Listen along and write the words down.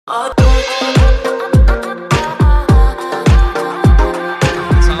Thankful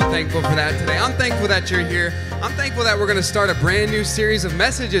for that today. I'm thankful that you're here. I'm thankful that we're going to start a brand new series of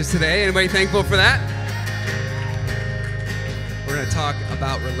messages today. Anybody thankful for that? We're going to talk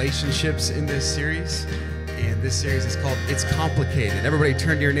about relationships in this series. And this series is called It's Complicated. Everybody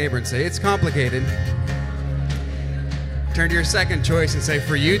turn to your neighbor and say, it's complicated. Turn to your second choice and say,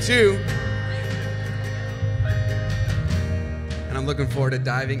 for you too. And I'm looking forward to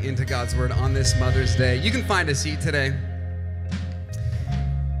diving into God's Word on this Mother's Day. You can find a seat today.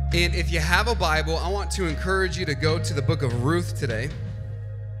 And if you have a Bible, I want to encourage you to go to the book of Ruth today.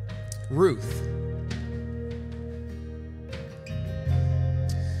 Ruth.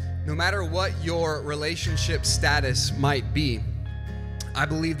 No matter what your relationship status might be, I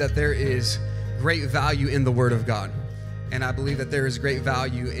believe that there is great value in the Word of God. And I believe that there is great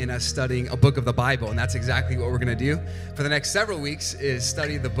value in us studying a book of the Bible. And that's exactly what we're going to do for the next several weeks is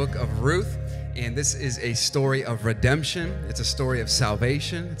study the book of Ruth. And this is a story of redemption. It's a story of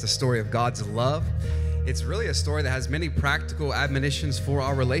salvation. It's a story of God's love. It's really a story that has many practical admonitions for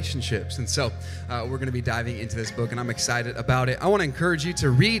our relationships. And so we're going to be diving into this book, and I'm excited about it. I want to encourage you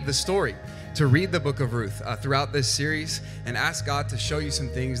to read the story, to read the book of Ruth throughout this series, and ask God to show you some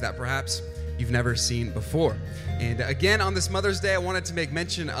things that perhaps you've never seen before. And again, on this Mother's Day, I wanted to make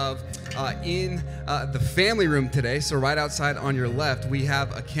mention of in the family room today, so right outside on your left, we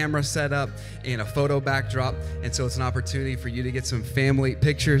have a camera set up and a photo backdrop, and so it's an opportunity for you to get some family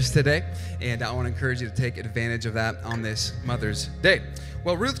pictures today, and I want to encourage you to take advantage of that on this Mother's Day.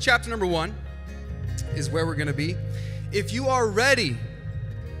 Well, Ruth chapter number 1 is where we're going to be. If you are ready,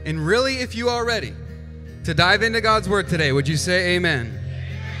 and really if you are ready to dive into God's Word today, would you say amen?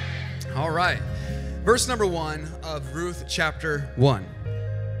 All right. Verse number 1 of Ruth chapter 1.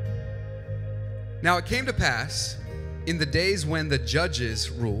 Now it came to pass in the days when the judges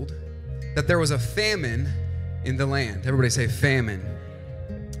ruled that there was a famine in the land. Everybody say famine.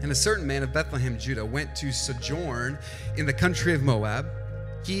 And a certain man of Bethlehem, Judah, went to sojourn in the country of Moab,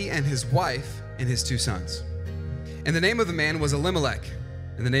 he and his wife and his 2 sons. And the name of the man was Elimelech,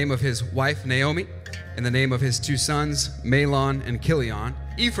 and the name of his wife Naomi, and the name of his 2 sons Mahlon and Chilion,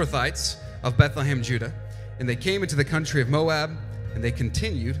 Ephrathites of Bethlehem, Judah. And they came into the country of Moab, and they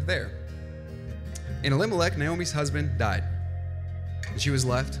continued there. And Elimelech, Naomi's husband, died, and she was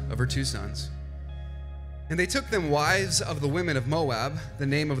left of her 2 sons. And they took them wives of the women of Moab. The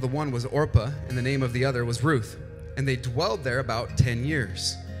name of the one was Orpah, and the name of the other was Ruth. And they dwelled there about 10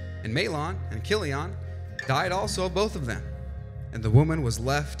 years. And Mahlon and Chilion died also, both of them. And the woman was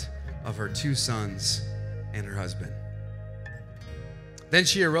left of her 2 sons and her husband. Then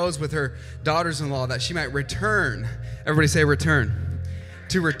she arose with her daughters-in-law that she might return. Everybody say return.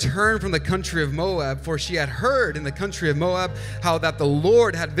 To return from the country of Moab, for she had heard in the country of Moab how that the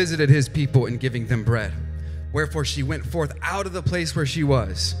Lord had visited his people in giving them bread. Wherefore she went forth out of the place where she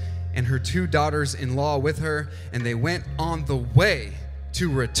was, and her 2 daughters-in-law with her, and they went on the way to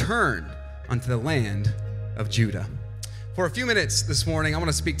return unto the land of Judah. For a few minutes this morning, I want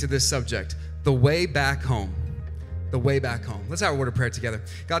to speak to this subject, the way back home. The way back home. Let's have a word of prayer together.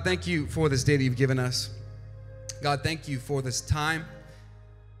 God, thank you for this day that you've given us. God, thank you for this time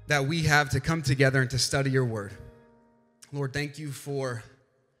that we have to come together and to study your word. Lord, thank you for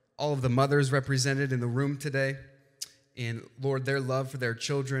all of the mothers represented in the room today. And Lord, their love for their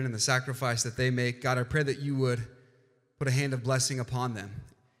children and the sacrifice that they make. God, I pray that you would put a hand of blessing upon them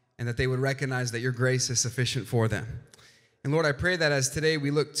and that they would recognize that your grace is sufficient for them. And Lord, I pray that as today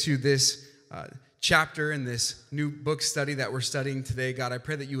we look to this chapter in this new book study that we're studying today, God, I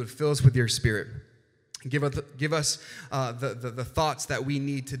pray that you would fill us with your spirit. Give us the thoughts that we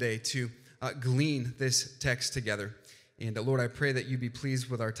need today to glean this text together. And Lord, I pray that you be pleased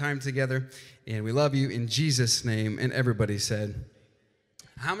with our time together. And we love you in Jesus' name. And everybody said,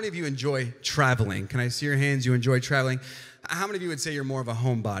 how many of you enjoy traveling? Can I see your hands? You enjoy traveling? How many of you would say you're more of a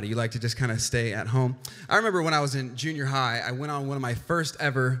homebody? You like to just kind of stay at home? I remember when I was in junior high, I went on one of my first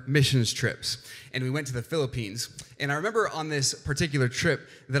ever missions trips, and we went to the Philippines. And I remember on this particular trip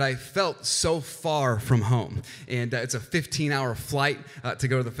that I felt so far from home. And it's a 15-hour flight to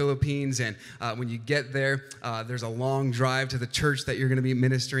go to the Philippines. And when you get there, there's a long drive to the church that you're going to be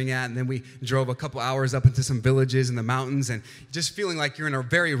ministering at. And then we drove a couple hours up into some villages in the mountains, and just feeling like you're in a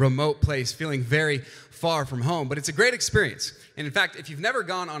very remote place, feeling very far from home. But it's a great experience. And in fact, if you've never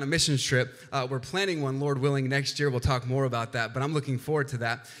gone on a missions trip, we're planning one, Lord willing, next year. We'll talk more about that, but I'm looking forward to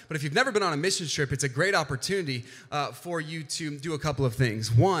that. But if you've never been on a missions trip, it's a great opportunity for you to do a couple of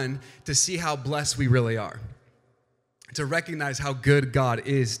things. One, to see how blessed we really are. to recognize how good God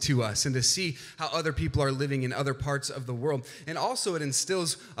is to us and to see how other people are living in other parts of the world. And also it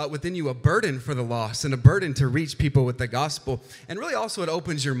instills within you a burden for the lost and a burden to reach people with the gospel. And really also it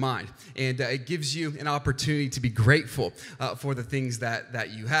opens your mind and it gives you an opportunity to be grateful for the things that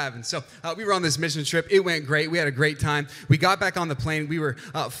you have. And so we were on this mission trip. It went great. We had a great time. We got back on the plane. We were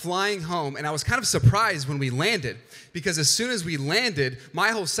flying home, and I was kind of surprised when we landed, because as soon as we landed, my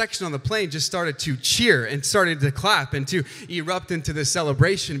whole section on the plane just started to cheer and started to clap and to erupt into this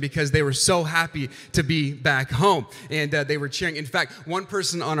celebration because they were so happy to be back home. And they were cheering. In fact, one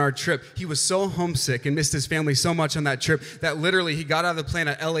person on our trip, he was so homesick and missed his family so much on that trip that literally he got out of the plane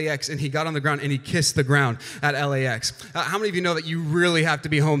at LAX and he got on the ground and he kissed the ground at LAX. How many of you know that you really have to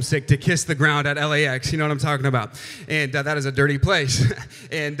be homesick to kiss the ground at LAX? You know what I'm talking about. And that is a dirty place.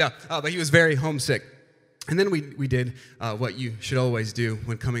 But he was very homesick. And then we did what you should always do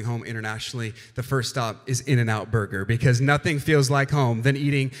when coming home internationally. The first stop is In-N-Out Burger, because nothing feels like home than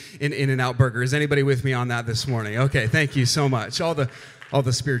eating an In-N-Out Burger. Is anybody with me on that this morning? Okay, thank you so much. All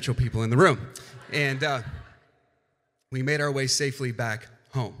the spiritual people in the room. And we made our way safely back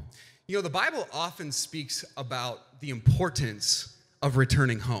home. You know, the Bible often speaks about the importance of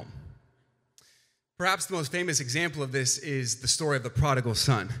returning home. Perhaps the most famous example of this is the story of the prodigal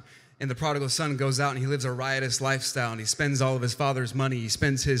son. And the prodigal son goes out and he lives a riotous lifestyle and he spends all of his father's money. He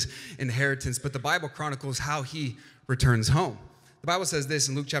spends his inheritance. But the Bible chronicles how he returns home. The Bible says this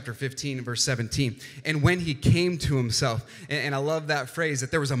in Luke chapter 15, verse 17. And when he came to himself, and I love that phrase,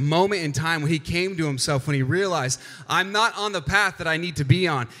 that there was a moment in time when he came to himself, when he realized, I'm not on the path that I need to be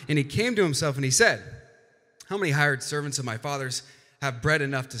on. And he came to himself and he said, how many hired servants of my father's have bread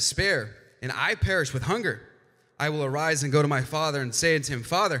enough to spare, and I perish with hunger? I will arise and go to my father and say unto him,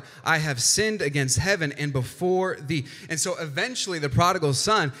 Father, I have sinned against heaven and before thee. And so eventually the prodigal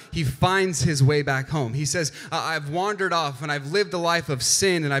son, he finds his way back home. He says, I've wandered off and I've lived a life of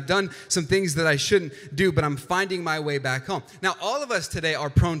sin and I've done some things that I shouldn't do, but I'm finding my way back home. Now, all of us today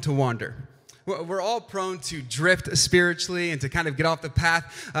are prone to wander. We're all prone to drift spiritually and to kind of get off the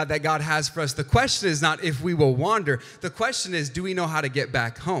path that God has for us. The question is not if we will wander. The question is, do we know how to get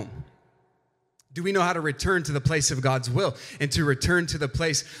back home? Do we know how to return to the place of God's will and to return to the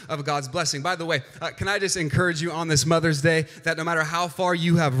place of God's blessing? By the way, can I just encourage you on this Mother's Day that no matter how far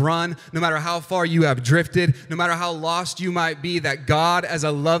you have run, no matter how far you have drifted, no matter how lost you might be, that God as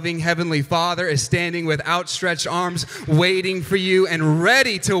a loving Heavenly Father is standing with outstretched arms waiting for you and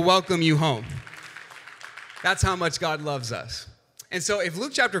ready to welcome you home. That's how much God loves us. And so if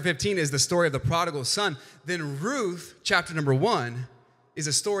Luke chapter 15 is the story of the prodigal son, then Ruth chapter number 1 is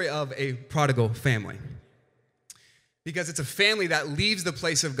a story of a prodigal family. Because it's a family that leaves the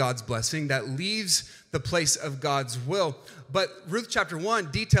place of God's blessing, that leaves the place of God's will. But Ruth chapter 1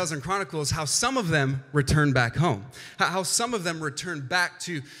 details and chronicles how some of them return back home, how some of them return back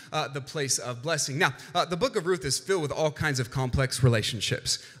to the place of blessing. Now, the book of Ruth is filled with all kinds of complex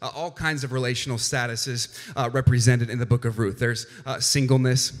relationships, all kinds of relational statuses represented in the book of Ruth. There's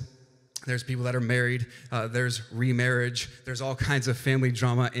singleness. There's people that are married, there's remarriage, there's all kinds of family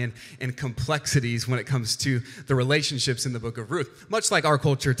drama and complexities when it comes to the relationships in the book of Ruth, much like our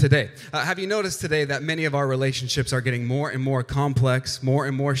culture today. Have you noticed today that many of our relationships are getting more and more complex, more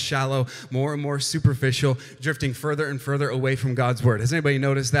and more shallow, more and more superficial, drifting further and further away from God's word? Has anybody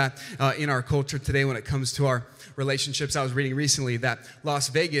noticed that in our culture today when it comes to our relationships? I was reading recently that Las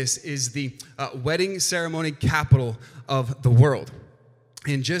Vegas is the wedding ceremony capital of the world.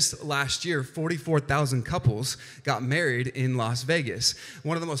 And just last year, 44,000 couples got married in Las Vegas.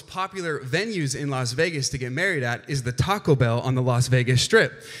 One of the most popular venues in Las Vegas to get married at is the Taco Bell on the Las Vegas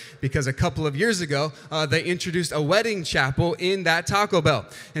Strip. Because a couple of years ago, they introduced a wedding chapel in that Taco Bell.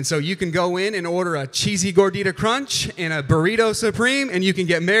 And so you can go in and order a cheesy gordita crunch and a burrito supreme, and you can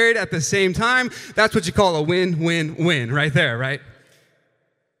get married at the same time. That's what you call a win-win-win right there, right?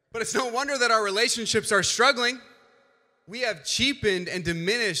 But it's no wonder that our relationships are struggling. We have cheapened and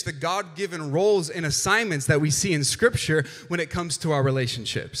diminished the God-given roles and assignments that we see in Scripture when it comes to our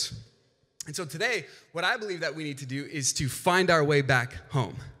relationships. And so today, what I believe that we need to do is to find our way back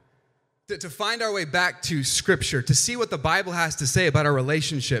home, to find our way back to Scripture, to see what the Bible has to say about our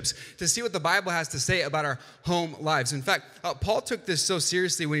relationships, to see what the Bible has to say about our home lives. In fact, Paul took this so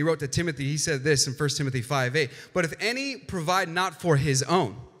seriously when he wrote to Timothy. He said this in 1 Timothy 5:8, "But if any provide not for his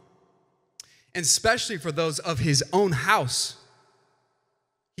own, and especially for those of his own house,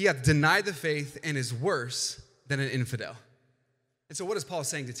 he hath denied the faith and is worse than an infidel." And so what is Paul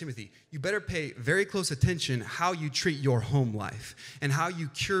saying to Timothy? You better pay very close attention how you treat your home life and how you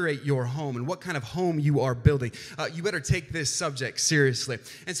curate your home and what kind of home you are building. You better take this subject seriously.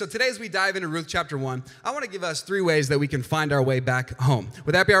 And so today as we dive into Ruth chapter 1, I want to give us 3 ways that we can find our way back home.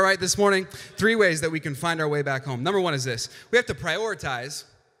 Would that be all right this morning? 3 ways that we can find our way back home. Number 1 is this. We have to prioritize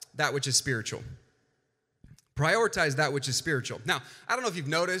that which is spiritual. Prioritize that which is spiritual. Now, I don't know if you've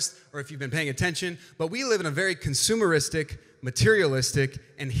noticed or if you've been paying attention, but we live in a very consumeristic, materialistic,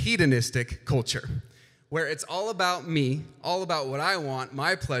 and hedonistic culture where it's all about me, all about what I want,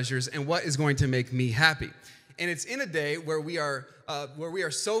 my pleasures, and what is going to make me happy. And it's in a day where we are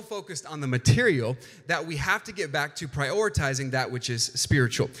so focused on the material that we have to get back to prioritizing that which is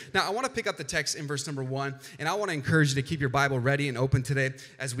spiritual. Now, I want to pick up the text in verse number 1, and I want to encourage you to keep your Bible ready and open today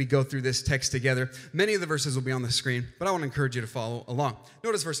as we go through this text together. Many of the verses will be on the screen, but I want to encourage you to follow along.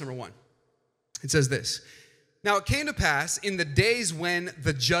 Notice verse number 1. It says this. Now, it came to pass in the days when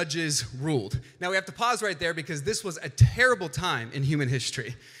the judges ruled. Now, we have to pause right there because this was a terrible time in human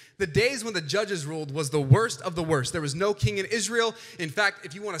history. The days when the judges ruled was the worst of the worst. There was no king in Israel. In fact,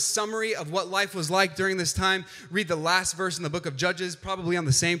 if you want a summary of what life was like during this time, read the last verse in the book of Judges, probably on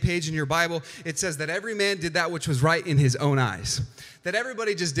the same page in your Bible. It says that every man did that which was right in his own eyes. That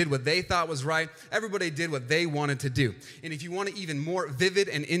everybody just did what they thought was right. Everybody did what they wanted to do. And if you want an even more vivid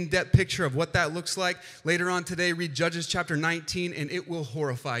and in-depth picture of what that looks like, later on today, read Judges chapter 19, and it will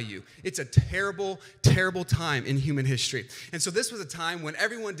horrify you. It's a terrible, terrible time in human history. And so this was a time when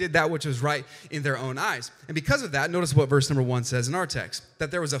everyone did that which was right in their own eyes. And because of that, notice what verse number 1 says in our text, that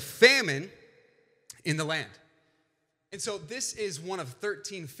there was a famine in the land. And so this is one of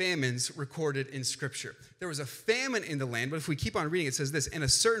 13 famines recorded in Scripture. There was a famine in the land, but if we keep on reading, it says this, and a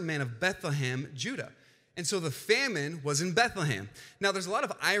certain man of Bethlehem, Judah. And so the famine was in Bethlehem. Now, there's a lot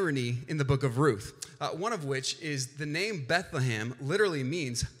of irony in the book of Ruth, one of which is the name Bethlehem literally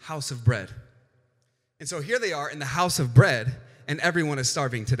means house of bread. And so here they are in the house of bread, and everyone is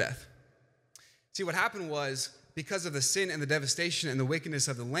starving to death. See, what happened was, because of the sin and the devastation and the wickedness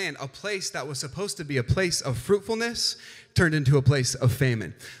of the land, a place that was supposed to be a place of fruitfulness turned into a place of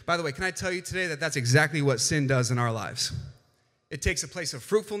famine. By the way, can I tell you today that that's exactly what sin does in our lives? It takes a place of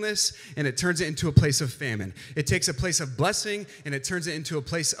fruitfulness and it turns it into a place of famine. It takes a place of blessing and it turns it into a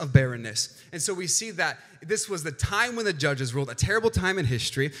place of barrenness. And so we see that this was the time when the judges ruled, a terrible time in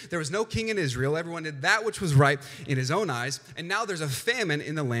history. There was no king in Israel. Everyone did that which was right in his own eyes. And now there's a famine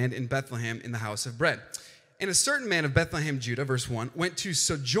in the land in Bethlehem in the house of bread. And a certain man of Bethlehem, Judah, verse 1, went to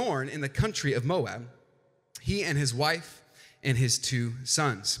sojourn in the country of Moab, he and his wife and his 2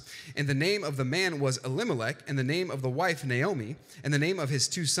 sons. And the name of the man was Elimelech, and the name of the wife Naomi, and the name of his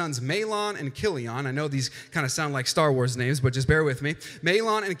 2 sons Mahlon and Chilion. I know these kind of sound like Star Wars names, but just bear with me.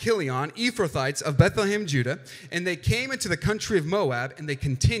 Mahlon and Chilion, Ephrathites of Bethlehem, Judah, and they came into the country of Moab, and they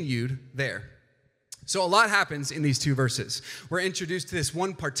continued there. So a lot happens in these 2 verses. We're introduced to this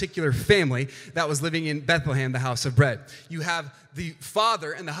one particular family that was living in Bethlehem, the house of bread. You have the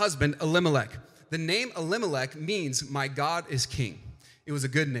father and the husband, Elimelech. The name Elimelech means, my God is king. It was a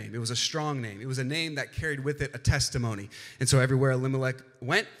good name. It was a strong name. It was a name that carried with it a testimony. And so everywhere Elimelech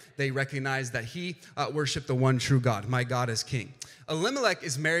went, they recognized that he worshiped the one true God. My God is king. Elimelech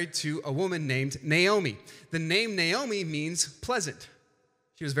is married to a woman named Naomi. The name Naomi means pleasant.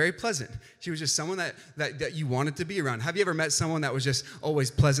 She was very pleasant. She was just someone that you wanted to be around. Have you ever met someone that was just always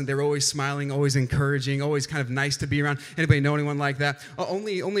pleasant? They were always smiling, always encouraging, always kind of nice to be around. Anybody know anyone like that?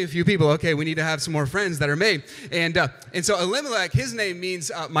 Only a few people. Okay, we need to have some more friends that are made. And so Elimelech, his name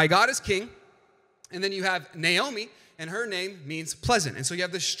means my God is king. And then you have Naomi, and her name means pleasant. And so you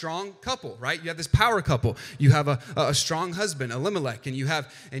have this strong couple, right? You have this power couple. You have a strong husband, Elimelech, and you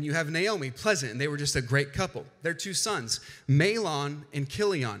have Naomi, pleasant, and they were just a great couple. Their 2 sons, Mahlon and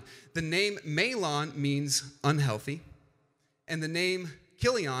Chilion. The name Mahlon means unhealthy, and the name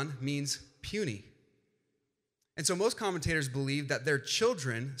Chilion means puny. And so most commentators believe that their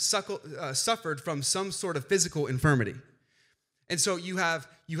children suffered from some sort of physical infirmity. And so you have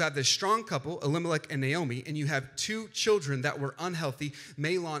this strong couple, Elimelech and Naomi, and you have 2 children that were unhealthy,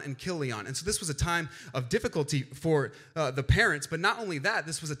 Mahlon and Chilion. And so this was a time of difficulty for the parents, but not only that,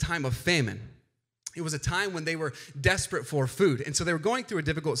 this was a time of famine. It was a time when they were desperate for food. And so they were going through a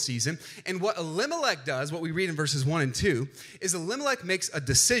difficult season. And what Elimelech does, what we read in verses 1 and 2, is Elimelech makes a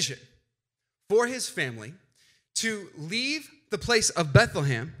decision for his family to leave the place of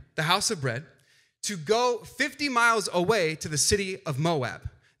Bethlehem, the house of bread, to go 50 miles away to the city of Moab.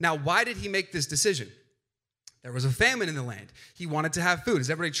 Now, why did he make this decision? There was a famine in the land. He wanted to have food.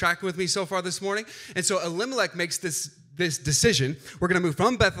 Is everybody tracking with me so far this morning? And so Elimelech makes this decision. We're going to move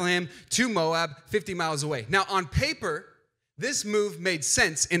from Bethlehem to Moab, 50 miles away. Now, on paper, This move made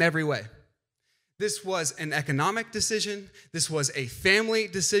sense in every way. This was an economic decision. This was a family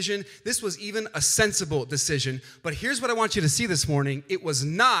decision. This was even a sensible decision. But here's what I want you to see this morning. It was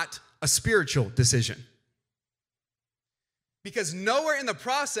not a spiritual decision. Because nowhere in the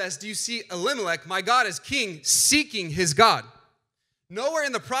process do you see Elimelech, my God is king, seeking his God. Nowhere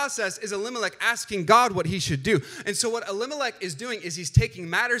in the process is Elimelech asking God what he should do. And so what Elimelech is doing is he's taking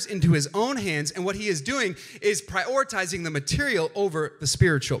matters into his own hands, and what he is doing is prioritizing the material over the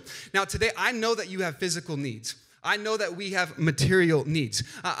spiritual. Now today, I know that you have physical needs. I know that we have material needs.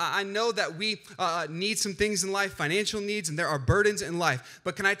 I know that we need some things in life, financial needs, and there are burdens in life.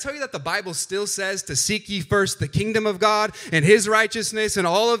 But can I tell you that the Bible still says to seek ye first the kingdom of God and his righteousness, and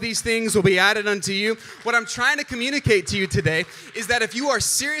all of these things will be added unto you? What I'm trying to communicate to you today is that if you are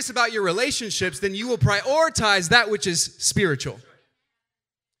serious about your relationships, then you will prioritize that which is spiritual.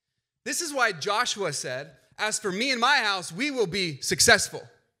 This is why Joshua said, as for me and my house, we will be successful.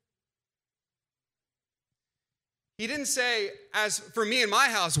 He didn't say, as for me and my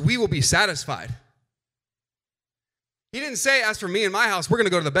house, we will be satisfied. He didn't say, as for me and my house, we're going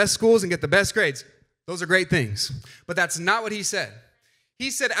to go to the best schools and get the best grades. Those are great things. But that's not what he said.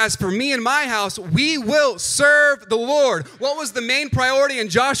 He said, as for me and my house, we will serve the Lord. What was the main priority in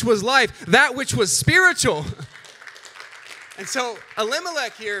Joshua's life? That which was spiritual. And so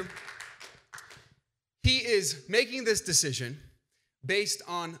Elimelech here, he is making this decision based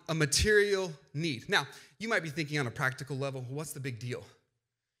on a material need. Now, you might be thinking on a practical level, what's the big deal?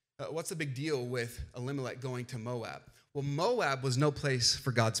 What's the big deal with Elimelech going to Moab? Well, Moab was no place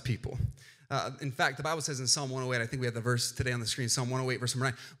for God's people. In fact, the Bible says in Psalm 108, I think we have the verse today on the screen, Psalm 108, verse number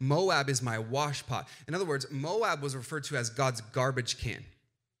 9, Moab is my wash pot. In other words, Moab was referred to as God's garbage can.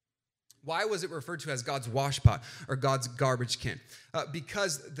 Why was it referred to as God's wash pot or God's garbage can?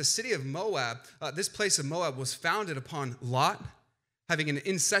 Because the city of Moab, this place of Moab was founded upon Lot having an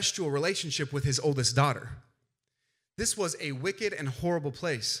incestual relationship with his oldest daughter. This was a wicked and horrible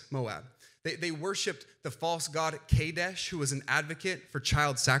place, Moab. They worshiped the false god Kadesh, who was an advocate for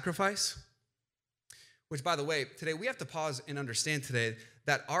child sacrifice. Which, by the way, today we have to pause and understand today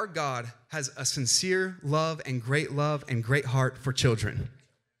that our God has a sincere love and great heart for children.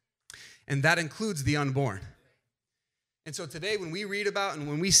 And that includes the unborn. And so today when we read about and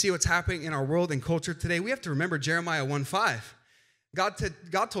when we see what's happening in our world and culture today, we have to remember Jeremiah 1:5.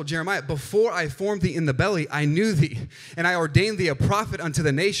 God told Jeremiah, before I formed thee in the belly, I knew thee, and I ordained thee a prophet unto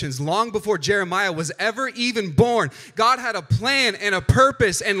the nations. Long before Jeremiah was ever even born, God had a plan and a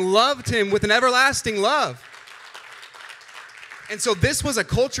purpose and loved him with an everlasting love. And so this was a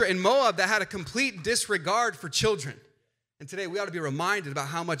culture in Moab that had a complete disregard for children. And today we ought to be reminded about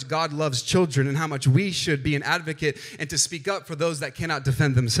how much God loves children and how much we should be an advocate and to speak up for those that cannot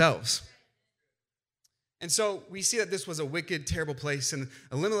defend themselves. And so we see that this was a wicked, terrible place, and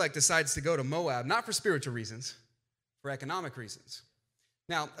Elimelech decides to go to Moab, not for spiritual reasons, for economic reasons.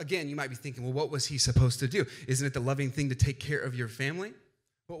 Now, again, you might be thinking, well, what was he supposed to do? Isn't it the loving thing to take care of your family?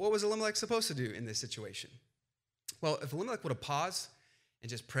 Well, what was Elimelech supposed to do in this situation? Well, if Elimelech would have paused and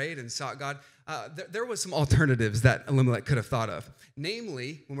just prayed and sought God, there was some alternatives that Elimelech could have thought of.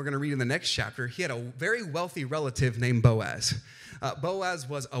 Namely, when we're going to read in the next chapter, he had a very wealthy relative named Boaz. Boaz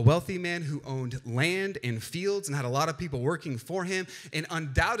was a wealthy man who owned land and fields and had a lot of people working for him, and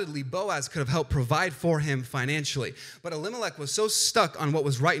undoubtedly Boaz could have helped provide for him financially. But Elimelech was so stuck on what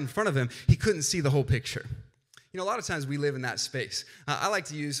was right in front of him, he couldn't see the whole picture. You know, a lot of times we live in that space. I like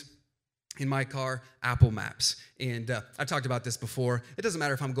to use, in my car, Apple Maps. And I've talked about this before. It doesn't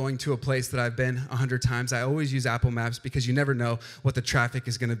matter if I'm going to a place that I've been 100 times. I always use Apple Maps because you never know what the traffic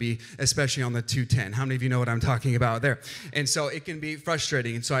is going to be, especially on the 210. How many of you know what I'm talking about there? And so it can be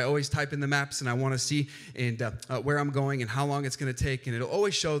frustrating. And so I always type in the maps and I want to see where I'm going and how long it's going to take. And it'll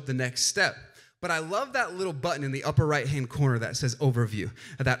always show the next step. But I love that little button in the upper right-hand corner that says overview,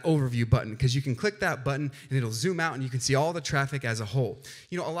 that overview button, because you can click that button and it'll zoom out and you can see all the traffic as a whole.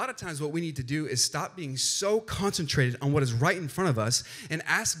 You know, a lot of times what we need to do is stop being so concentrated on what is right in front of us and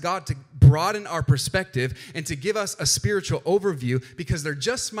ask God to broaden our perspective and to give us a spiritual overview, because there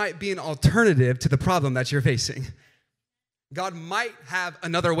just might be an alternative to the problem that you're facing. God might have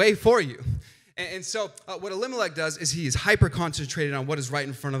another way for you. And so what Elimelech does is he is hyper-concentrated on what is right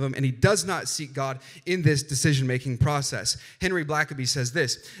in front of him, and he does not seek God in this decision-making process. Henry Blackaby says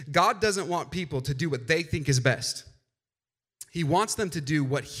this: God doesn't want people to do what they think is best. He wants them to do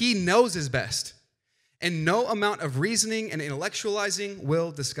what he knows is best, and no amount of reasoning and intellectualizing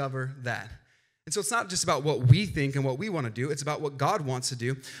will discover that. And so it's not just about what we think and what we want to do. It's about what God wants to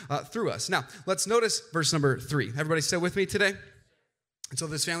do through us. Now, let's notice verse number 3. Everybody stay with me today? And so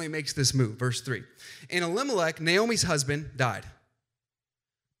this family makes this move, verse 3. And Elimelech, Naomi's husband, died.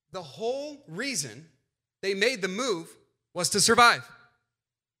 The whole reason they made the move was to survive.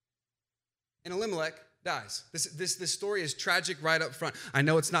 And Elimelech dies. This story is tragic right up front. I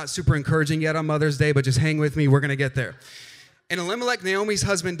know it's not super encouraging yet on Mother's Day, but just hang with me. We're going to get there. And Elimelech, Naomi's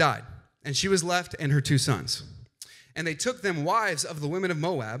husband, died, and she was left and her 2 sons. And they took them wives of the women of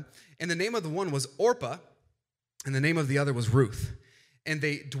Moab, and the name of the one was Orpah, and the name of the other was Ruth. And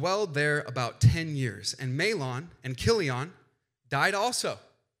they dwelled there about 10 years. And Mahlon and Chilion died also.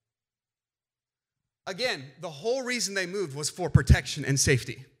 Again, the whole reason they moved was for protection and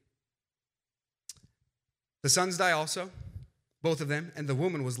safety. The sons die also, both of them, and the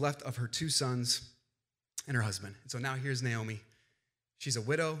woman was left of her 2 sons and her husband. And so now here's Naomi. She's a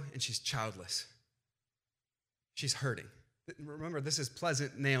widow and she's childless. She's hurting. Remember, this is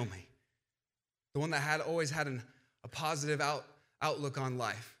pleasant Naomi, the one that had always had a positive outlook on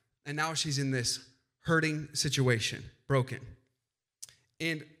life. And now she's in this hurting situation, broken.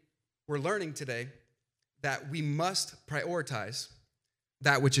 And we're learning today that we must prioritize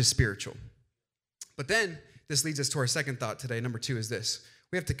that which is spiritual. But then this leads us to our second thought today. Number 2 is this.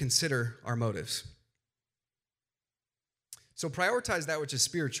 We have to consider our motives. So prioritize that which is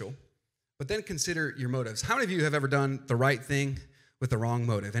spiritual, but then consider your motives. How many of you have ever done the right thing with the wrong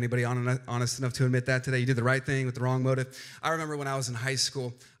motive? Anybody honest enough to admit that today? You did the right thing with the wrong motive? I remember when I was in high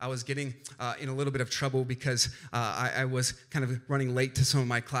school, I was getting in a little bit of trouble because I was kind of running late to some of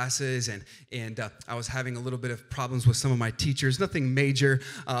my classes, and I was having a little bit of problems with some of my teachers. Nothing major,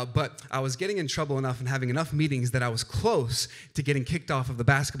 but I was getting in trouble enough and having enough meetings that I was close to getting kicked off of the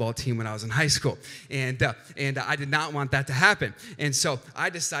basketball team when I was in high school. And I did not want that to happen. And so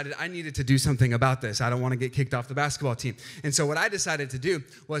I decided I needed to do something about this. I don't want to get kicked off the basketball team. And so what I decided to do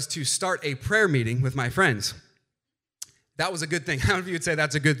was to start a prayer meeting with my friends. That was a good thing. How many of you would say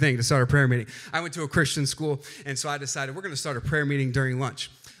that's a good thing to start a prayer meeting? I went to a Christian school, and so I decided we're going to start a prayer meeting during lunch.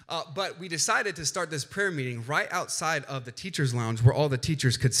 But we decided to start this prayer meeting right outside of the teacher's lounge where all the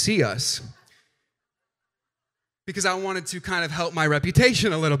teachers could see us, because I wanted to kind of help my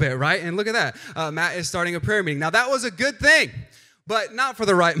reputation a little bit, right? And look at that. Matt is starting a prayer meeting. Now, that was a good thing, but not for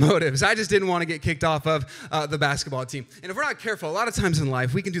the right motives. I just didn't want to get kicked off of the basketball team. And if we're not careful, a lot of times in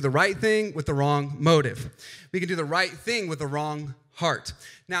life, we can do the right thing with the wrong motive. We can do the right thing with the wrong heart.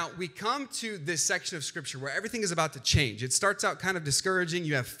 Now, we come to this section of Scripture where everything is about to change. It starts out kind of discouraging.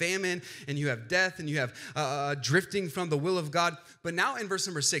 You have famine, and you have death, and you have drifting from the will of God. But now in verse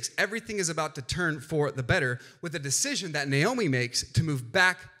number 6, everything is about to turn for the better with a decision that Naomi makes to move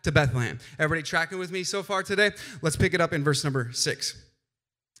back to Bethlehem. Everybody tracking with me so far today? Let's pick it up in verse number 6.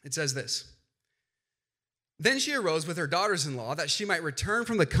 It says this. Then she arose with her daughters-in-law that she might return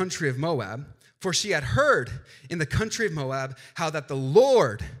from the country of Moab, for she had heard in the country of Moab how that the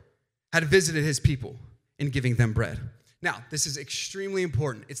Lord had visited his people in giving them bread. Now, this is extremely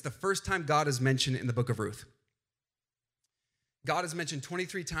important. It's the first time God is mentioned in the book of Ruth. God is mentioned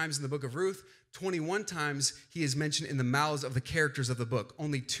 23 times in the book of Ruth. 21 times he is mentioned in the mouths of the characters of the book.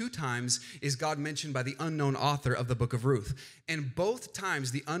 Only 2 times is God mentioned by the unknown author of the book of Ruth. And both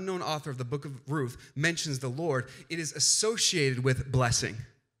times the unknown author of the book of Ruth mentions the Lord, it is associated with blessing.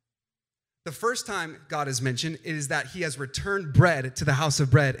 The first time God is mentioned, it is that he has returned bread to the house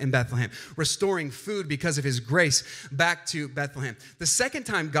of bread in Bethlehem, restoring food because of his grace back to Bethlehem. The second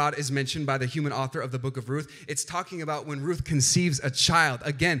time God is mentioned by the human author of the book of Ruth, it's talking about when Ruth conceives a child.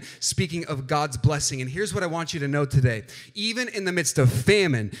 Again, speaking of God's blessing. And here's what I want you to know today. Even in the midst of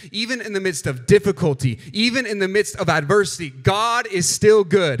famine, even in the midst of difficulty, even in the midst of adversity, God is still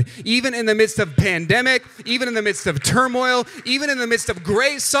good. Even in the midst of pandemic, even in the midst of turmoil, even in the midst of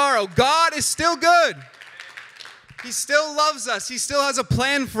great sorrow, God is still good. He still loves us. He still has a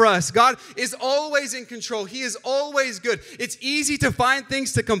plan for us. God is always in control. He is always good. It's easy to find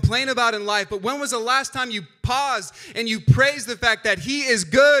things to complain about in life, but when was the last time you paused and you praised the fact that he is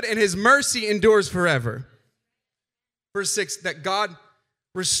good and his mercy endures forever? Verse 6, that God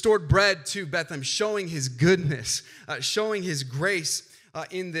restored bread to Bethlehem, showing his goodness, showing his grace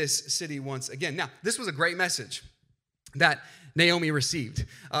in this city once again. Now, this was a great message that Naomi received,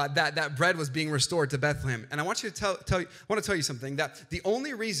 that bread was being restored to Bethlehem. And I want you to tell you something, that the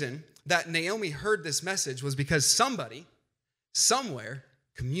only reason that Naomi heard this message was because somebody, somewhere,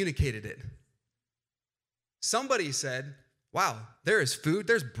 communicated it. Somebody said, wow, there is food,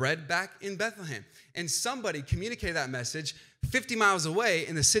 there's bread back in Bethlehem. And somebody communicated that message 50 miles away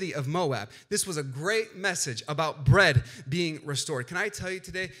in the city of Moab. This was a great message about bread being restored. Can I tell you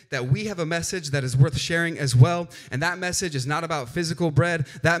today that we have a message that is worth sharing as well? And that message is not about physical bread.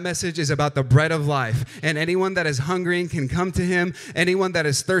 That message is about the bread of life. And anyone that is hungering can come to him. Anyone that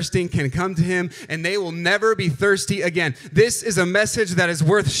is thirsting can come to him, and they will never be thirsty again. This is a message that is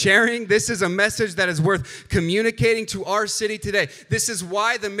worth sharing. This is a message that is worth communicating to our city today. This is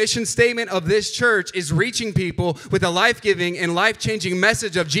why the mission statement of this church is reaching people with a life-giving and life-changing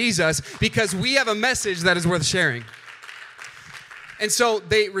message of Jesus, because we have a message that is worth sharing. And so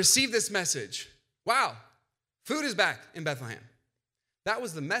they received this message. Wow, food is back in Bethlehem. That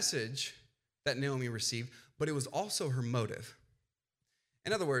was the message that Naomi received, but it was also her motive.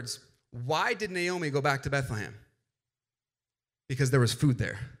 In other words, why did Naomi go back to Bethlehem? Because there was food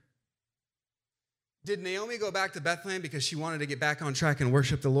there. Did Naomi go back to Bethlehem because she wanted to get back on track and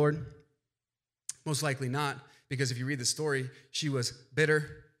worship the Lord? Most likely not. Because if you read the story, she was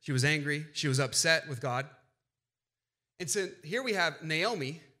bitter, she was angry, she was upset with God. And so here we have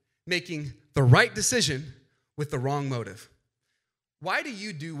Naomi making the right decision with the wrong motive. Why do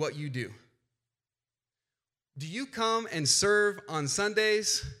you do what you do? Do you come and serve on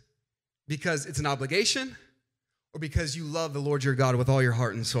Sundays because it's an obligation, or because you love the Lord your God with all your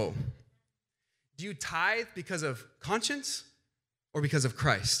heart and soul? Do you tithe because of conscience or because of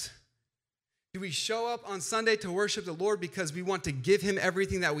Christ? Do we show up on Sunday to worship the Lord because we want to give him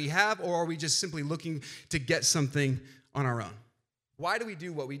everything that we have, or are we just simply looking to get something on our own? Why do we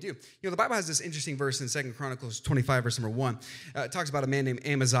do what we do? You know, the Bible has this interesting verse in 2 Chronicles 25, verse number 1. It talks about a man named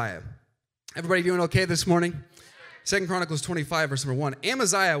Amaziah. Everybody doing okay this morning? 2 Chronicles 25, verse number 1.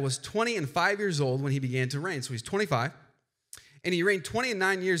 Amaziah was 25 years old when he began to reign. So he's 25. And he reigned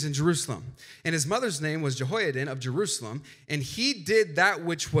 29 years in Jerusalem. And his mother's name was Jehoiadin of Jerusalem. And he did that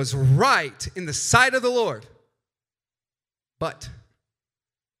which was right in the sight of the Lord, but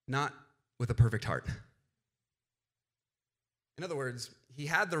not with a perfect heart. In other words, he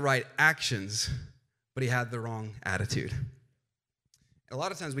had the right actions, but he had the wrong attitude. And a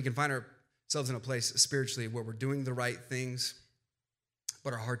lot of times we can find ourselves in a place spiritually where we're doing the right things,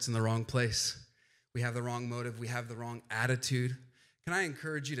 but our heart's in the wrong place. We have the wrong motive. We have the wrong attitude. Can I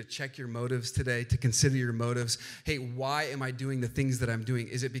encourage you to check your motives today, to consider your motives? Hey, why am I doing the things that I'm doing?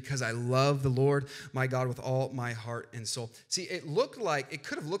 Is it because I love the Lord, my God, with all my heart and soul? See, it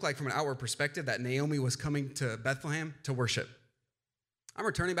could have looked like from an outward perspective that Naomi was coming to Bethlehem to worship. I'm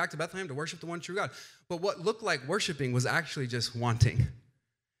returning back to Bethlehem to worship the one true God. But what looked like worshiping was actually just wanting.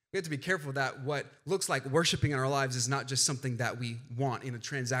 We have to be careful that what looks like worshiping in our lives is not just something that we want in a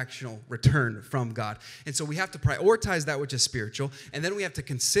transactional return from God. And so we have to prioritize that which is spiritual, and then we have to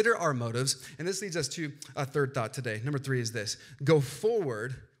consider our motives. And this leads us to a third thought today. Number 3 is this: go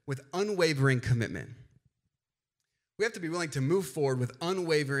forward with unwavering commitment. We have to be willing to move forward with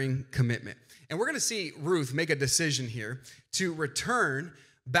unwavering commitment. And we're going to see Ruth make a decision here to return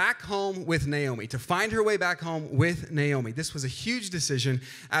back home with Naomi, to find her way back home with Naomi. This was a huge decision,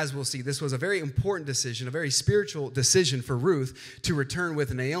 as we'll see. This was a very important decision, a very spiritual decision for Ruth to return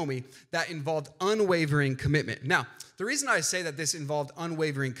with Naomi that involved unwavering commitment. Now, the reason I say that this involved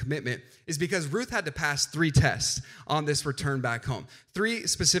unwavering commitment is because Ruth had to pass 3 tests on this return back home. 3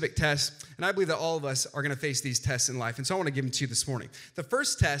 specific tests, and I believe that all of us are going to face these tests in life, and so I want to give them to you this morning. The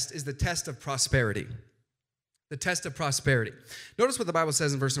first test is the test of prosperity. The test of prosperity. Notice what the Bible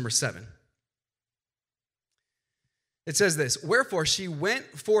says in verse number 7. It says this: wherefore she went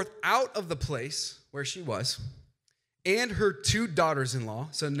forth out of the place where she was, and her 2 daughters-in-law.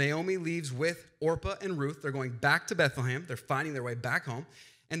 So Naomi leaves with Orpah and Ruth. They're going back to Bethlehem. They're finding their way back home.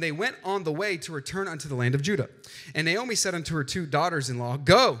 And they went on the way to return unto the land of Judah. And Naomi said unto her 2 daughters-in-law,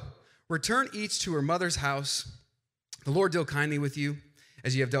 go, return each to her mother's house. The Lord deal kindly with you,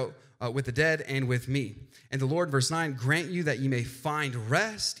 as you have dealt with the dead and with me. And the Lord, verse 9, grant you that you may find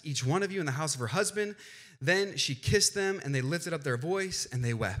rest, each one of you in the house of her husband. Then she kissed them, and they lifted up their voice, and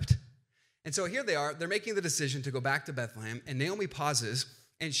they wept. And so here they are. They're making the decision to go back to Bethlehem. And Naomi pauses,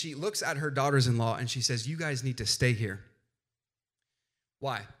 and she looks at her daughters-in-law, and she says, you guys need to stay here.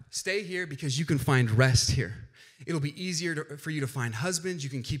 Why? Stay here because you can find rest here. It'll be easier for you to find husbands. You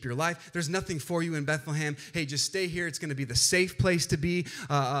can keep your life. There's nothing for you in Bethlehem. Hey, just stay here. It's going to be the safe place to be.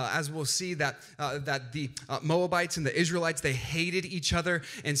 As we'll see that the Moabites and the Israelites, they hated each other.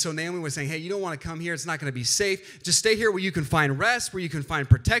 And so Naomi was saying, hey, you don't want to come here. It's not going to be safe. Just stay here where you can find rest, where you can find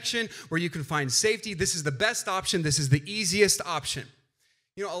protection, where you can find safety. This is the best option. This is the easiest option.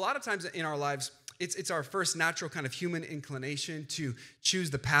 You know, a lot of times in our lives, it's our first natural kind of human inclination to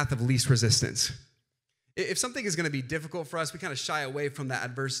choose the path of least resistance. If something is going to be difficult for us, we kind of shy away from that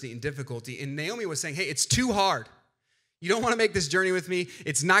adversity and difficulty. And Naomi was saying, hey, it's too hard. You don't want to make this journey with me.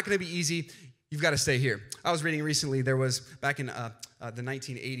 It's not going to be easy. You've got to stay here. I was reading recently, there was, back in the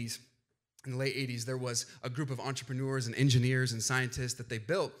 1980s, in the late 80s, there was a group of entrepreneurs and engineers and scientists that they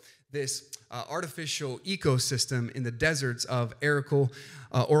built this artificial ecosystem in the deserts of Oracle,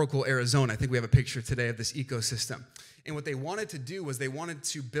 Arizona. I think we have a picture today of this ecosystem. And what they wanted to do was they wanted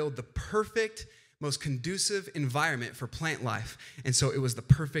to build the perfect, most conducive environment for plant life. And so it was the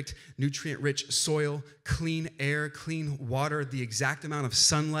perfect nutrient-rich soil, clean air, clean water, the exact amount of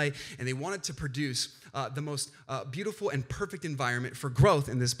sunlight, and they wanted to produce the most beautiful and perfect environment for growth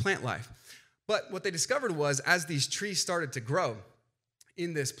in this plant life. But what they discovered was as these trees started to grow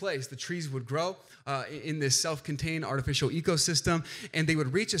in this place, the trees would grow in this self-contained artificial ecosystem, and they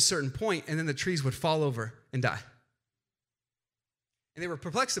would reach a certain point, and then the trees would fall over and die. And they were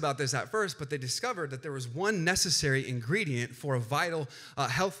perplexed about this at first, but they discovered that there was one necessary ingredient for a vital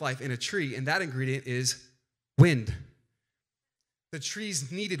health life in a tree, and that ingredient is wind. The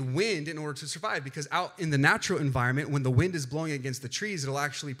trees needed wind in order to survive because out in the natural environment, when the wind is blowing against the trees, it'll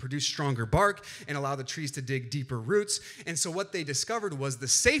actually produce stronger bark and allow the trees to dig deeper roots. And so what they discovered was the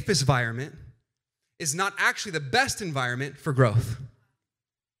safest environment is not actually the best environment for growth.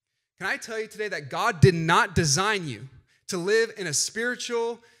 Can I tell you today that God did not design you to live in a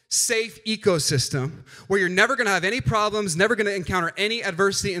spiritual, safe ecosystem where you're never going to have any problems, never going to encounter any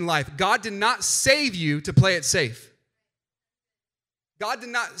adversity in life? God did not save you to play it safe. God did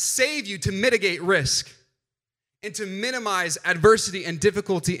not save you to mitigate risk and to minimize adversity and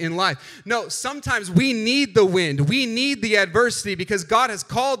difficulty in life. No, sometimes we need the wind. We need the adversity because God has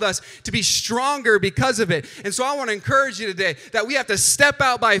called us to be stronger because of it. And so I want to encourage you today that we have to step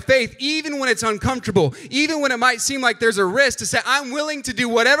out by faith even when it's uncomfortable, even when it might seem like there's a risk, to say, I'm willing to do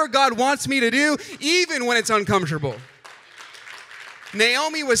whatever God wants me to do, even when it's uncomfortable.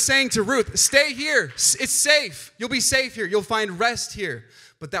 Naomi was saying to Ruth, stay here. It's safe. You'll be safe here. You'll find rest here.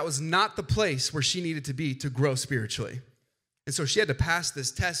 But that was not the place where she needed to be to grow spiritually. And so she had to pass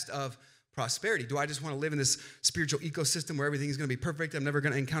this test of prosperity. Do I just want to live in this spiritual ecosystem where everything is going to be perfect? I'm never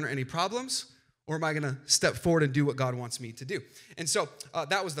going to encounter any problems? Or am I going to step forward and do what God wants me to do? And so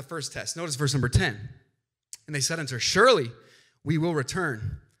that was the first test. Notice verse number 10. And they said unto her, surely we will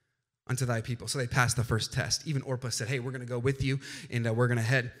return unto thy people. So they passed the first test. Even Orpah said, hey, we're going to go with you, and we're going to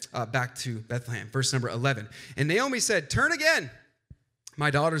head back to Bethlehem. Verse number 11. And Naomi said, turn again, my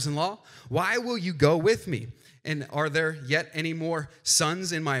daughters-in-law. Why will you go with me? And are there yet any more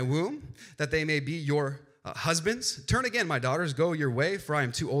sons in my womb, that they may be your husbands? Turn again, my daughters, go your way, for I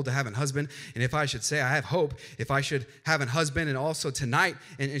am too old to have an husband. And if I should say, I have hope, if I should have an husband, and also tonight,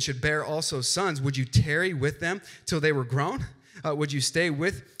 and should bear also sons, would you tarry with them till they were grown? Would you stay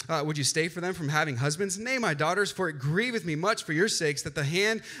for them from having husbands? Nay, my daughters, for it grieveth me much for your sakes that the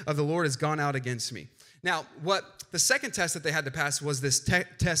hand of the Lord has gone out against me. Now, what the second test that they had to pass was this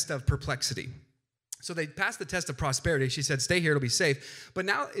test of perplexity. So they passed the test of prosperity. She said, stay here, it'll be safe. But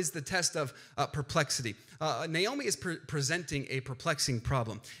now is the test of perplexity. Naomi is presenting a perplexing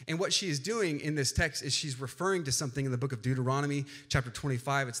problem. And what she is doing in this text is she's referring to something in the book of Deuteronomy, chapter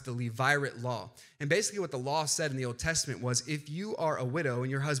 25. It's the Levirate law. And basically what the law said in the Old Testament was if you are a widow and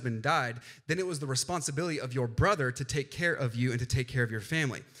your husband died, then it was the responsibility of your brother to take care of you and to take care of your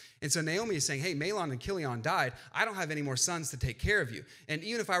family. And so Naomi is saying, hey, Mahlon and Chilion died. I don't have any more sons to take care of you. And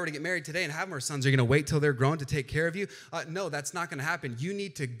even if I were to get married today and have more sons, are you going to wait till they're grown to take care of you? No, that's not going to happen. You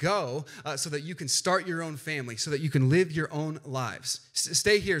need to go so that you can start your own family, so that you can live your own lives.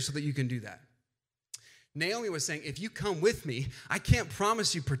 Stay here so that you can do that. Naomi was saying, if you come with me, I can't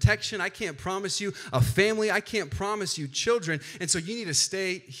promise you protection. I can't promise you a family. I can't promise you children. And so you need to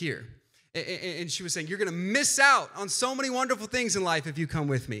stay here. And she was saying, you're going to miss out on so many wonderful things in life if you come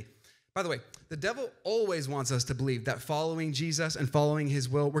with me. By the way, the devil always wants us to believe that following Jesus and following his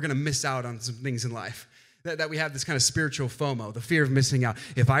will, we're going to miss out on some things in life. That we have this kind of spiritual FOMO, the fear of missing out.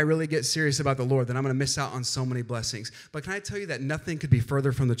 If I really get serious about the Lord, then I'm going to miss out on so many blessings. But can I tell you that nothing could be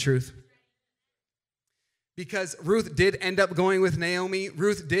further from the truth? Because Ruth did end up going with Naomi.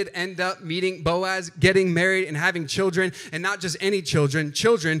 Ruth did end up meeting Boaz, getting married and having children, and not just any children,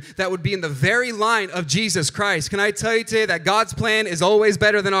 children that would be in the very line of Jesus Christ. Can I tell you today that God's plan is always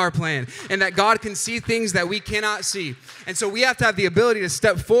better than our plan, and that God can see things that we cannot see. And so we have to have the ability to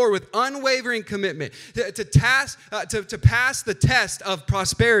step forward with unwavering commitment, to pass the test of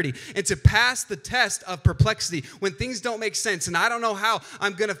prosperity and to pass the test of perplexity when things don't make sense and I don't know how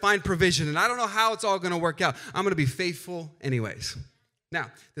I'm going to find provision and I don't know how it's all going to work out. I'm going to be faithful anyways.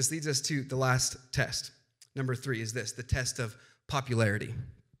 Now, this leads us to the last test. Number 3 is this, the test of popularity.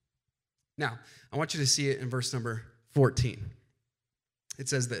 Now, I want you to see it in verse number 14. It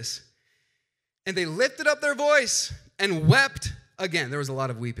says this, and they lifted up their voice and wept again. There was a lot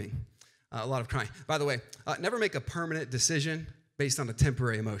of weeping, a lot of crying. By the way, never make a permanent decision based on a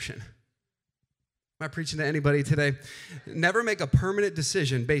temporary emotion. Am I preaching to anybody today? Never make a permanent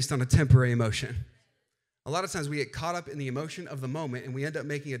decision based on a temporary emotion. A lot of times we get caught up in the emotion of the moment and we end up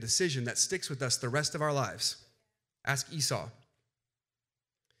making a decision that sticks with us the rest of our lives. Ask Esau.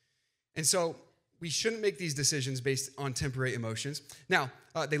 And so we shouldn't make these decisions based on temporary emotions. Now,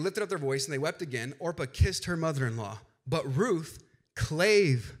 they lifted up their voice and they wept again. Orpah kissed her mother-in-law, but Ruth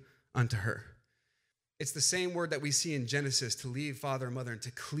clave unto her. It's the same word that we see in Genesis, to leave father and mother and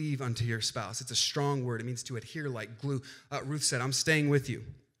to cleave unto your spouse. It's a strong word. It means to adhere like glue. Ruth said, I'm staying with you.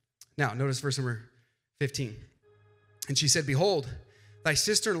 Now, notice verse number 15. And she said, behold, thy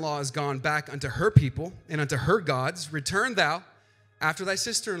sister-in-law is gone back unto her people and unto her gods. Return thou after thy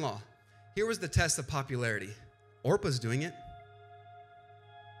sister-in-law. Here was the test of popularity. Orpah's doing it.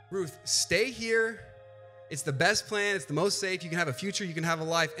 Ruth, stay here. It's the best plan. It's the most safe. You can have a future. You can have a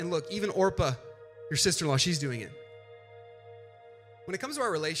life. And look, even Orpah, your sister-in-law, she's doing it. When it comes to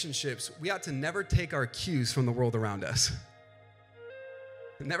our relationships, we ought to never take our cues from the world around us.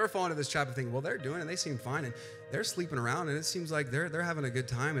 Never fall into this trap of thinking, well, they're doing it, and they seem fine, and they're sleeping around, and it seems like they're having a good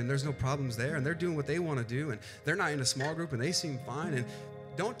time, and there's no problems there, and they're doing what they want to do, and they're not in a small group, and they seem fine. And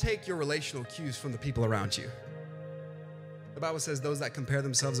don't take your relational cues from the people around you. The Bible says those that compare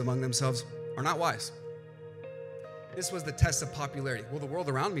themselves among themselves are not wise. This was the test of popularity. Well, the world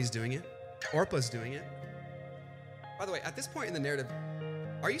around me is doing it. Orpah's doing it. By the way, at this point in the narrative,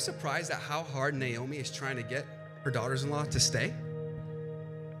 are you surprised at how hard Naomi is trying to get her daughters-in-law to stay?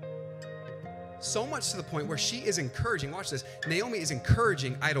 So much to the point where she is encouraging, watch this, Naomi is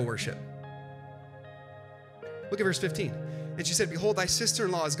encouraging idol worship. Look at verse 15. And she said, behold, thy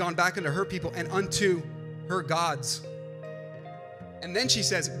sister-in-law has gone back unto her people and unto her gods. And then she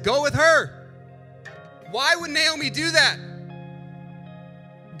says, go with her. Why would Naomi do that?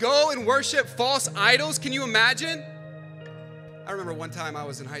 Go and worship false idols? Can you imagine? I remember one time I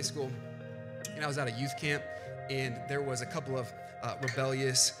was in high school and I was at a youth camp, and there was a couple of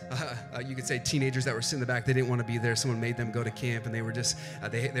rebellious, you could say teenagers that were sitting in the back. They didn't want to be there. Someone made them go to camp, and they were just,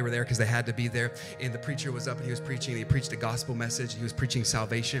 they were there because they had to be there. And the preacher was up and he was preaching. He preached a gospel message. He was preaching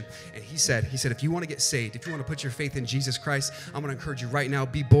salvation. And he said, if you want to get saved, if you want to put your faith in Jesus Christ, I'm going to encourage you right now,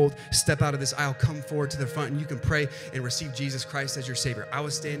 be bold, step out of this aisle, come forward to the front, and you can pray and receive Jesus Christ as your Savior. I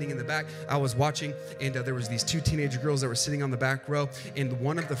was standing in the back. I was watching, and there was these two teenage girls that were sitting on the back row, and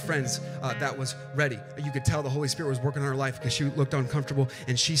one of the friends that was ready, you could tell the Holy Spirit was working on her life because she looked uncomfortable,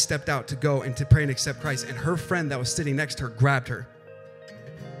 and she stepped out to go and to pray and accept Christ, and her friend that was sitting next to her grabbed her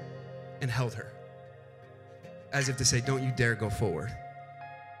and held her as if to say, don't you dare go forward.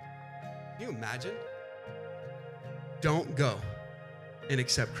 Can you imagine? Don't go and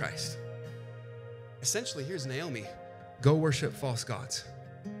accept Christ. Essentially, here's Naomi. Go worship false gods.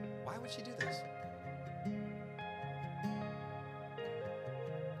 Why would she do this?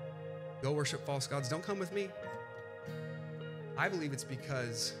 Go worship false gods. Don't come with me. I believe it's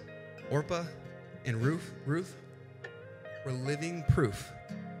because Orpah and Ruth were living proof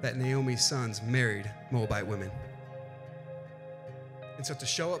that Naomi's sons married Moabite women. And so to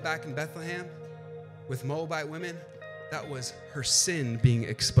show up back in Bethlehem with Moabite women, that was her sin being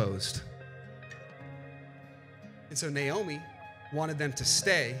exposed. And so Naomi wanted them to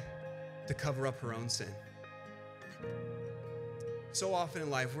stay to cover up her own sin. So often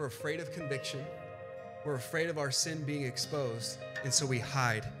in life, we're afraid of conviction. We're afraid of our sin being exposed, and so we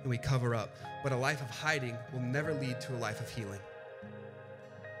hide and we cover up. But a life of hiding will never lead to a life of healing.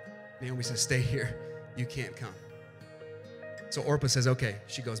 Naomi says, stay here. You can't come. So Orpah says, okay,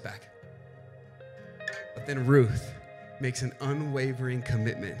 she goes back. But then Ruth makes an unwavering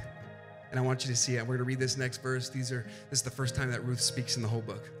commitment. And I want you to see it. We're going to read this next verse. This is the first time that Ruth speaks in the whole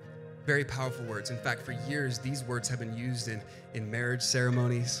book. Very powerful words. In fact, for years, these words have been used in marriage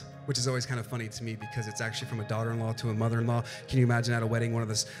ceremonies, which is always kind of funny to me because it's actually from a daughter-in-law to a mother-in-law. Can you imagine at a wedding, one of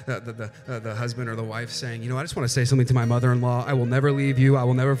the husband or the wife saying, I just want to say something to my mother-in-law. I will never leave you. I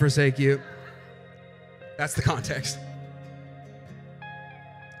will never forsake you. That's the context.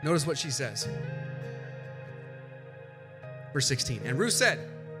 Notice what she says. Verse 16. And Ruth said,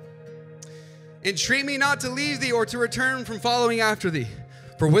 entreat me not to leave thee or to return from following after thee.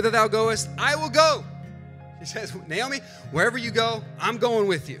 For whither thou goest, I will go. She says, Naomi, wherever you go, I'm going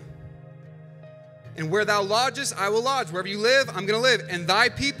with you. And where thou lodgest, I will lodge. Wherever you live, I'm going to live. And thy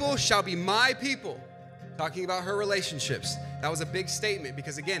people shall be my people. Talking about her relationships. That was a big statement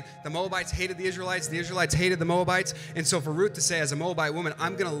because, again, the Moabites hated the Israelites hated the Moabites. And so for Ruth to say, as a Moabite woman,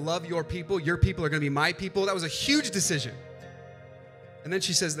 I'm going to love your people are going to be my people, that was a huge decision. And then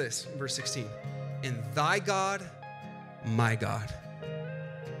she says this in verse 16, and thy God my God.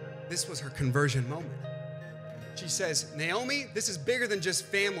 This was her conversion moment. She says, Naomi, this is bigger than just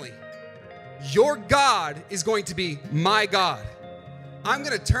family. Your God is going to be my God. I'm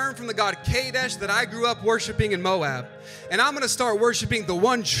going to turn from the God Kadesh that I grew up worshiping in Moab, and I'm going to start worshiping the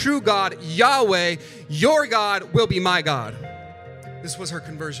one true God, Yahweh. Your God will be my God. This was her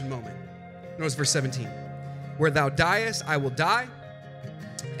conversion moment. Notice verse 17. Where thou diest, I will die,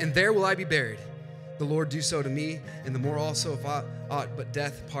 and there will I be buried. The Lord do so to me, and the more also if aught but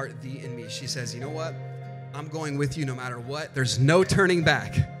death part thee and me. She says, you know what? I'm going with you no matter what. There's no turning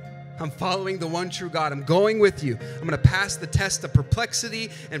back. I'm following the one true God. I'm going with you. I'm going to pass the test of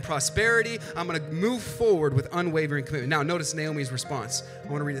perplexity and prosperity. I'm going to move forward with unwavering commitment. Now, notice Naomi's response. I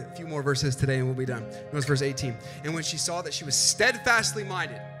want to read a few more verses today and we'll be done. Notice verse 18. And when she saw that she was steadfastly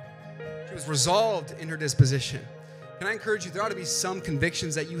minded, she was resolved in her disposition. Can I encourage you, there ought to be some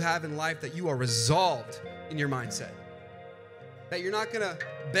convictions that you have in life that you are resolved in your mindset. That you're not going to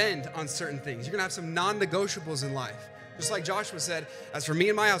bend on certain things. You're going to have some non-negotiables in life. Just like Joshua said, as for me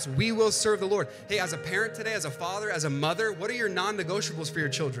and my house, we will serve the Lord. Hey, as a parent today, as a father, as a mother, what are your non-negotiables for your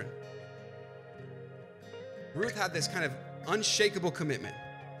children? Ruth had this kind of unshakable commitment.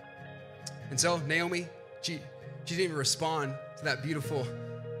 And so Naomi, she didn't even respond to that beautiful,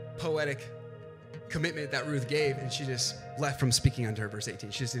 poetic commitment that Ruth gave, and she just left from speaking unto her, verse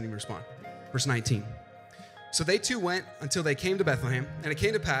 18. She just didn't even respond. Verse 19. So they two went until they came to Bethlehem, and it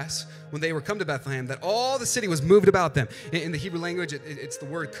came to pass when they were come to Bethlehem that all the city was moved about them. In the Hebrew language, it's the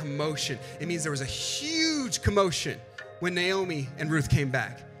word commotion. It means there was a huge commotion when Naomi and Ruth came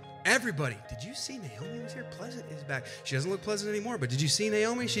back. Everybody, did you see Naomi was here? Pleasant is back. She doesn't look pleasant anymore, but did you see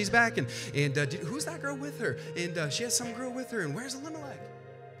Naomi? She's back. And who's that girl with her? And she has some girl with her. And where's Elimelech?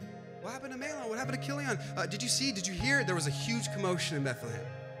 What happened to Mahlon? What happened to Chilion? Did you hear? There was a huge commotion in Bethlehem.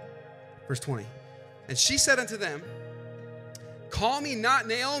 Verse 20. And she said unto them, call me not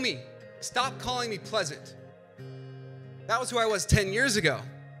Naomi. Stop calling me pleasant. That was who I was 10 years ago.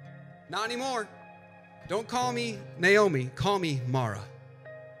 Not anymore. Don't call me Naomi. Call me Mara.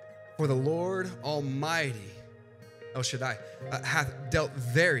 For the Lord Almighty, El Shaddai, hath dealt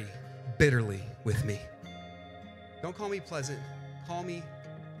very bitterly with me. Don't call me pleasant. Call me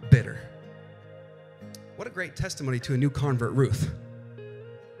bitter. What a great testimony to a new convert, Ruth.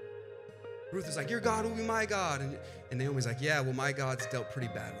 Ruth is like, your God will be my God. And Naomi's like, yeah, well, my God's dealt pretty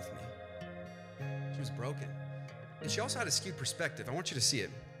bad with me. She was broken. And she also had a skewed perspective. I want you to see it.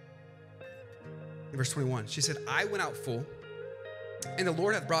 In verse 21, she said, I went out full, and the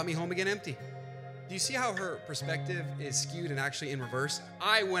Lord hath brought me home again empty. Do you see how her perspective is skewed and actually in reverse?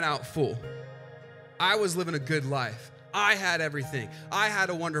 I went out full. I was living a good life. I had everything. I had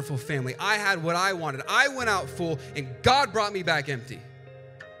a wonderful family. I had what I wanted. I went out full, and God brought me back empty.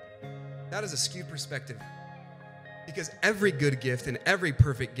 That is a skewed perspective, because every good gift and every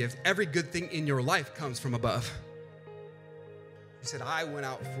perfect gift, every good thing in your life comes from above. He said, I went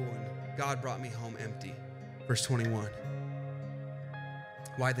out full and God brought me home empty. Verse 21.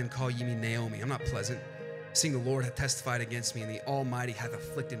 Why then call ye me Naomi? I'm not pleasant, seeing the Lord hath testified against me and the Almighty hath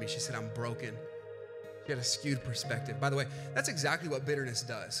afflicted me. She said, I'm broken. She had a skewed perspective. By the way, that's exactly what bitterness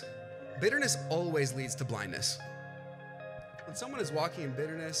does. Bitterness always leads to blindness. When someone is walking in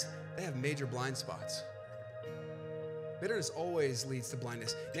bitterness, they have major blind spots. Bitterness always leads to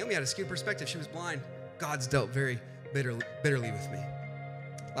blindness. Naomi had a skewed perspective. She was blind. God's dealt very bitterly with me.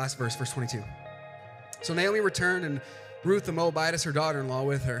 Last verse, verse 22. So Naomi returned, and Ruth the Moabitess, her daughter-in-law,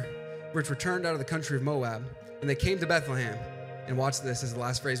 with her, which returned out of the country of Moab. And they came to Bethlehem. And watch this, is the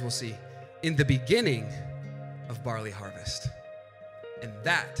last phrase we'll see. In the beginning of barley harvest. And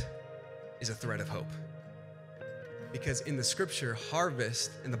that is a thread of hope. Because in the scripture, harvest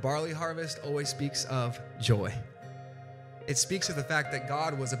and the barley harvest always speaks of joy. It speaks of the fact that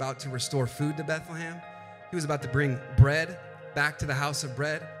God was about to restore food to Bethlehem. He was about to bring bread back to the house of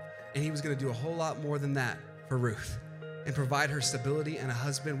bread. And he was going to do a whole lot more than that for Ruth and provide her stability and a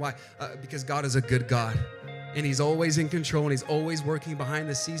husband. Why? Because God is a good God. And he's always in control, and he's always working behind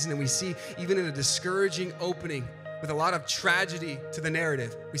the scenes. And we see, even in a discouraging opening with a lot of tragedy to the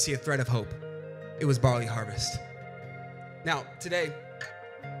narrative, we see a thread of hope. It was barley harvest. Now, today,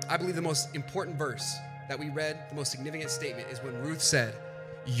 I believe the most important verse that we read, the most significant statement, is when Ruth said,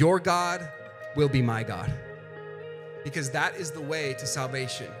 your God will be my God. Because that is the way to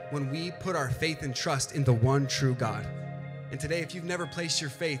salvation, when we put our faith and trust in the one true God. And today, if you've never placed your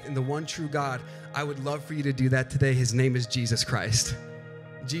faith in the one true God, I would love for you to do that today. His name is Jesus Christ.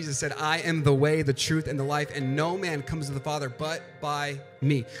 Jesus said, I am the way, the truth, and the life, and no man comes to the Father but by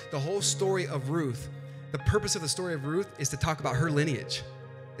me. The whole story of Ruth, the purpose of the story of Ruth is to talk about her lineage.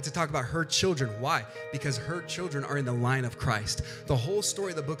 It's to talk about her children. Why? Because her children are in the line of Christ. The whole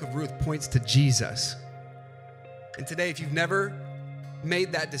story of the book of Ruth points to Jesus. And today, if you've never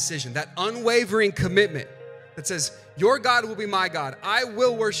made that decision, that unwavering commitment that says, your God will be my God, I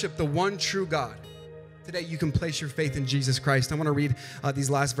will worship the one true God, today you can place your faith in Jesus Christ. I want to read these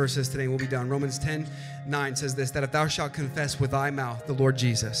last verses today and we'll be done. Romans 10:9 says this, that if thou shalt confess with thy mouth the Lord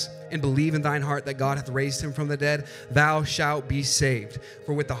Jesus and believe in thine heart that God hath raised him from the dead, thou shalt be saved.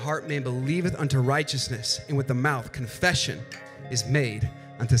 For with the heart man believeth unto righteousness, and with the mouth confession is made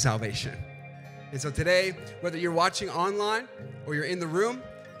unto salvation. And so today, whether you're watching online or you're in the room,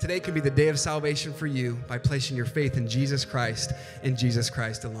 today can be the day of salvation for you by placing your faith in Jesus Christ and Jesus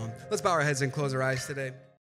Christ alone. Let's bow our heads and close our eyes today.